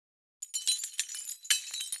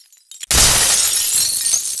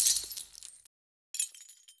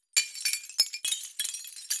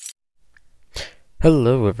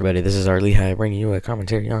Hello everybody, this is rleihy bringing you a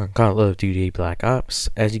commentary on Call of Duty Black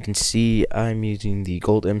Ops. As you can see, I'm using the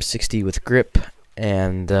gold M60 with grip,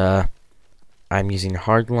 and I'm using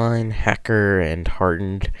hardline, hacker, and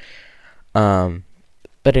hardened. But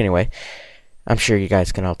anyway, I'm sure you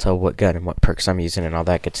guys can all tell what gun and what perks I'm using and all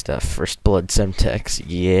that good stuff. First Blood Semtex,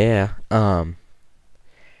 yeah.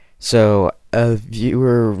 So a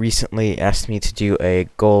viewer recently asked me to do a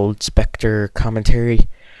gold Spectre commentary.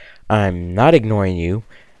 I'm not ignoring you,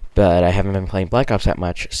 but I haven't been playing Black Ops that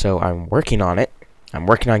much, so I'm working on it. I'm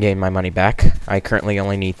working on getting my money back. I currently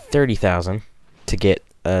only need 30,000 to get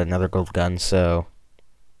another gold gun, so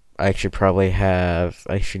I should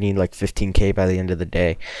need like 15k by the end of the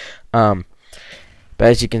day. But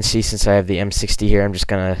as you can see, since I have the M60 here, I'm just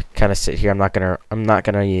gonna kind of sit here. I'm not gonna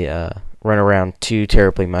run around too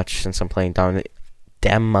terribly much since I'm playing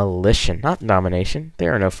Demolition, not Domination.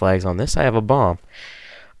 There are no flags on this. I have a bomb.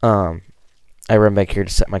 I run back here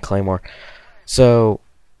to set my claymore. So,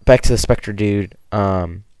 back to the Spectre dude. I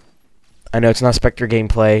know it's not Spectre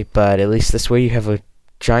gameplay, but at least this way you have a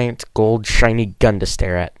giant gold shiny gun to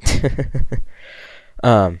stare at.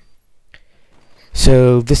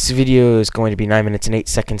 So this video is going to be 9 minutes and 8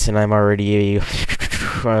 seconds, and I'm already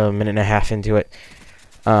a minute and a half into it.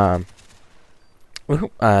 Just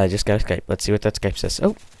got a Skype. Let's see what that Skype says.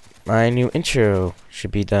 Oh, my new intro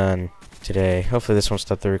should be done today. Hopefully this won't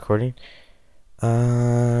stop the recording.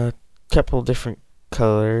 Couple different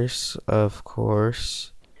colors, of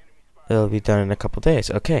course. It'll be done in a couple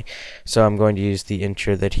days. Okay, so I'm going to use the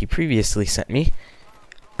intro that he previously sent me.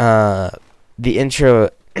 The intro,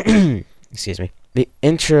 excuse me. The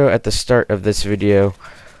intro at the start of this video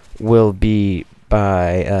will be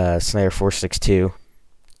by Snyder462.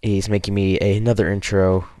 He's making me another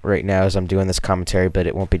intro right now as I'm doing this commentary, but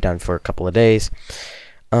it won't be done for a couple of days.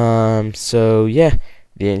 So yeah,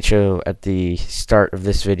 the intro at the start of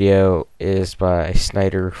this video is by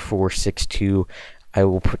Snyder462. I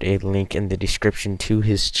will put a link in the description to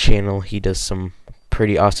his channel. He does some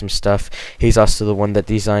pretty awesome stuff. He's also the one that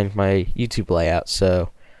designed my YouTube layout, so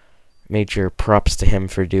major props to him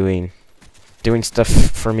for doing stuff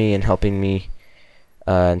for me and helping me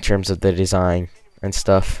in terms of the design and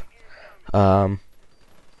stuff.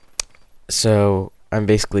 So I'm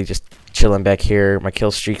basically just chilling back here. My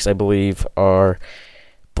kill streaks, I believe, are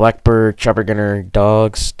Blackbird, Chopper Gunner,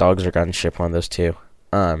 Dogs. Dogs are gunship, one of those two.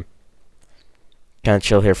 Kind of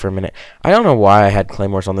chill here for a minute. I don't know why I had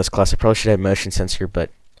claymores on this class. I probably should have motion sensor, but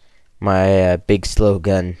my big slow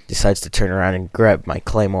gun decides to turn around and grab my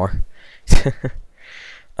claymore.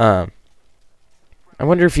 I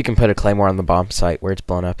wonder if you can put a claymore on the bomb site where it's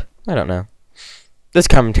blown up. I don't know. This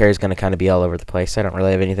commentary is going to kind of be all over the place. I don't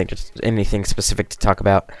really have anything specific to talk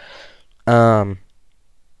about.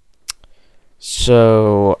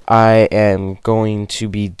 So I am going to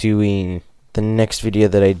be doing the next video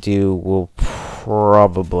that I do will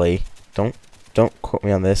probably don't quote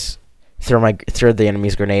me on this. Throw the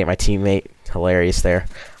enemy's grenade at my teammate. Hilarious there.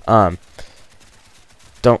 Don't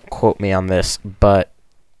quote me on this, but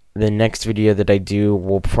the next video that I do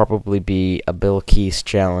will probably be a Bill Keys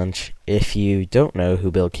challenge. If you don't know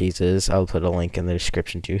who Bill Keys is, I'll put a link in the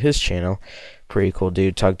description to his channel. Pretty cool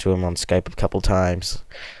dude. Talked to him on Skype a couple times.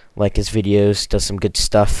 Like his videos, does some good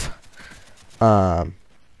stuff. So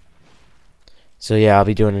yeah, I'll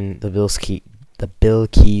be doing the Bill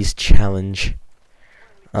Keys challenge.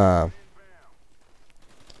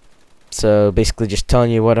 So basically just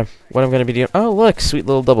telling you what I'm gonna be doing. Oh look, sweet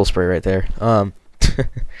little double spray right there.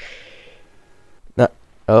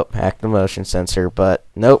 Oh, hacked the motion sensor, but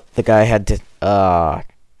nope, the guy had to,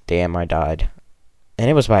 damn, I died. And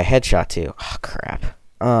it was by a headshot, too. Oh, crap.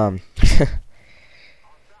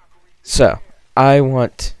 So, I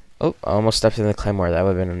almost stepped in the claymore. That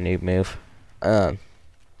would have been a noob move.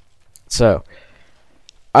 So,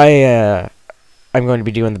 I'm going to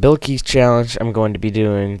be doing the Bill Keys challenge. I'm going to be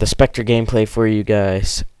doing the Spectre gameplay for you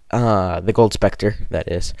guys. The Gold Spectre, that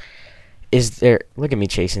is. Look at me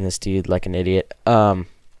chasing this dude like an idiot.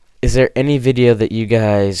 Is there any video that you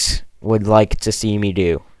guys would like to see me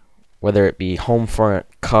do? Whether it be Homefront,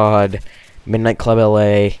 COD, Midnight Club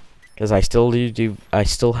LA, because I still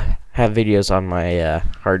have videos on my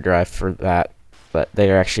hard drive for that, but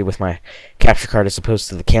they are actually with my capture card as opposed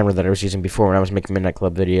to the camera that I was using before when I was making Midnight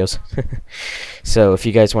Club videos. So if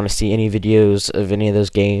you guys want to see any videos of any of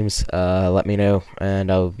those games, let me know,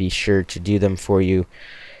 and I'll be sure to do them for you.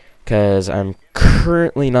 Because I'm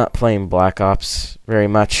currently not playing Black Ops very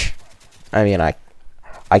much. I mean, I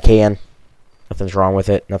can. Nothing's wrong with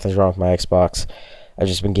it. Nothing's wrong with my Xbox. I've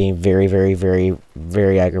just been getting very, very, very,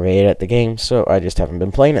 very aggravated at the game, so I just haven't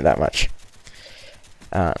been playing it that much.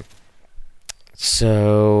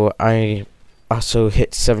 So I also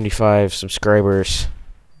hit 75 subscribers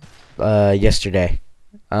yesterday.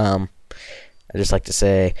 I just like to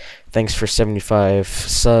say thanks for 75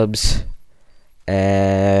 subs,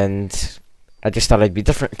 and I just thought I'd be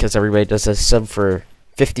different because everybody does a sub for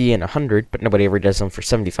 50 and 100, but nobody ever does them for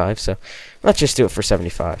 75, so let's just do it for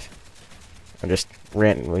 75. I'm just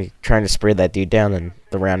randomly trying to spray that dude down and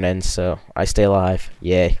the round ends, so I stay alive.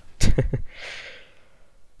 Yay.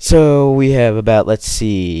 So we have about, let's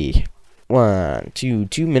see, 2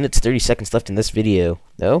 minutes 30 seconds left in this video.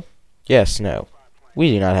 No? Yes, no. We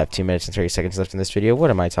do not have 2 minutes and 30 seconds left in this video. What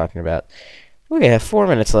am I talking about? We have 4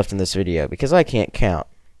 minutes left in this video because I can't count.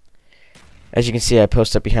 As you can see, I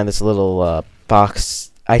post up behind this little box.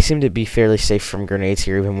 I seem to be fairly safe from grenades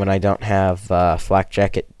here, even when I don't have flak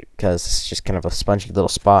jacket, because it's just kind of a spongy little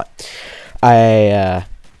spot. I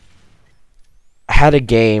had a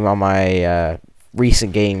game on my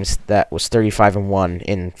recent games that was 35-1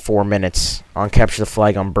 in 4 minutes on Capture the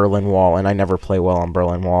Flag on Berlin Wall, and I never play well on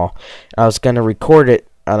Berlin Wall. I was going to record it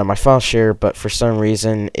out of my file share, but for some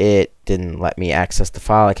reason it didn't let me access the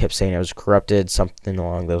file. I kept saying it was corrupted, something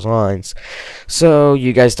along those lines. So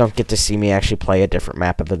you guys don't get to see me actually play a different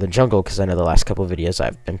map other than jungle, because I know the last couple of videos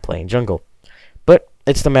I've been playing jungle. But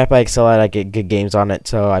it's the map I excel at. I get good games on it,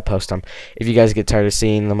 so I post them. If you guys get tired of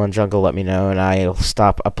seeing them on jungle, let me know, and I'll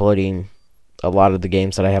stop uploading a lot of the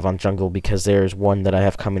games that I have on jungle, because there's one that I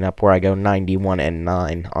have coming up where I go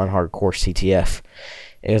 91-9 on hardcore CTF.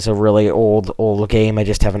 It's a really old game. I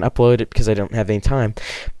just haven't uploaded it because I don't have any time.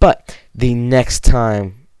 But the next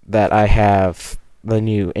time that I have the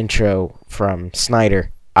new intro from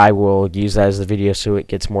Snyder, I will use that as the video so it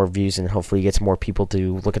gets more views and hopefully gets more people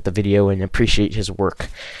to look at the video and appreciate his work.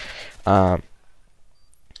 Oh,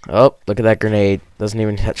 look at that grenade. Doesn't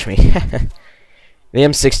even touch me. The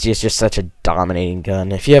M60 is just such a dominating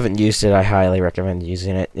gun. If you haven't used it, I highly recommend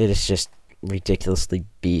using it. It is just ridiculously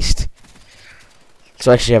beast. So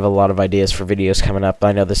I actually have a lot of ideas for videos coming up.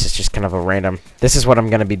 I know this is just kind of a random. This is what I'm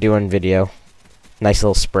going to be doing video. Nice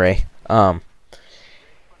little spray. I'm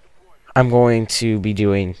going to be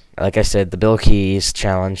doing, like I said, the Bill Keys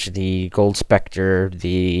challenge, the Gold Spectre,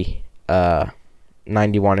 the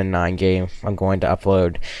 91-9 game I'm going to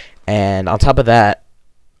upload. And on top of that,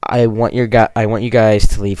 I want you guys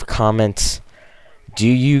to leave comments. Do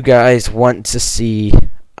you guys want to see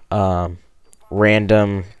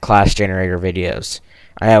random class generator videos?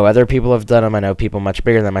 I know other people have done them. I know people much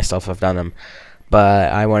bigger than myself have done them.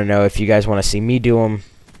 But I want to know if you guys want to see me do them,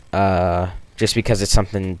 just because it's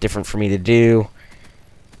something different for me to do.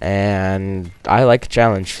 And I like a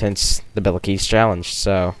challenge, hence the Bill Keys challenge.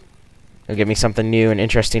 So it'll give me something new and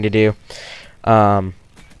interesting to do.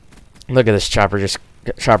 Look at this chopper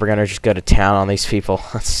gunner just go to town on these people.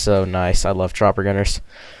 That's so nice. I love chopper gunners.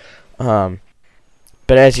 But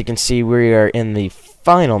as you can see, we are in the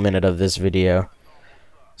final minute of this video.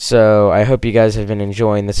 So I hope you guys have been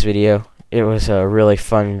enjoying this video. It was a really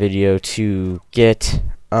fun video to get.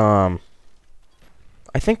 I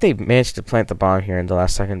think they managed to plant the bomb here in the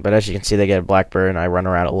last second, but as you can see, they get a blackbird, and I run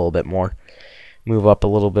around a little bit more. Move up a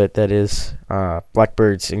little bit, that is.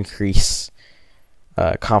 Blackbirds increase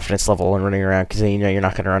confidence level when running around, because then you know you're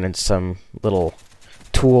not going to run into some little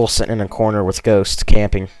tool sitting in a corner with ghosts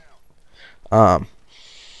camping.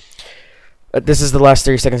 This is the last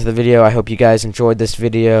 30 seconds of the video. I hope you guys enjoyed this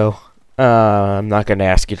video. I'm not going to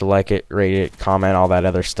ask you to like it, rate it, comment, all that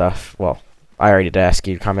other stuff. Well, I already did ask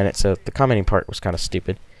you to comment it, so the commenting part was kind of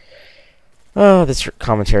stupid. Oh, this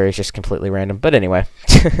commentary is just completely random. But anyway,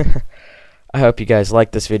 I hope you guys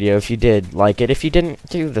liked this video. If you did, like it. If you didn't,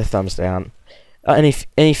 do the thumbs down.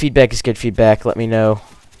 Any feedback is good feedback. Let me know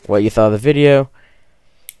what you thought of the video.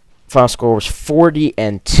 Final score was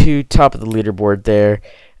 40-2, top of the leaderboard there.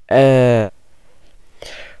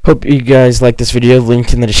 Hope you guys liked this video.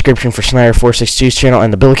 Linked in the description for Snyder462's channel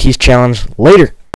and the Bill Keys challenge. Later.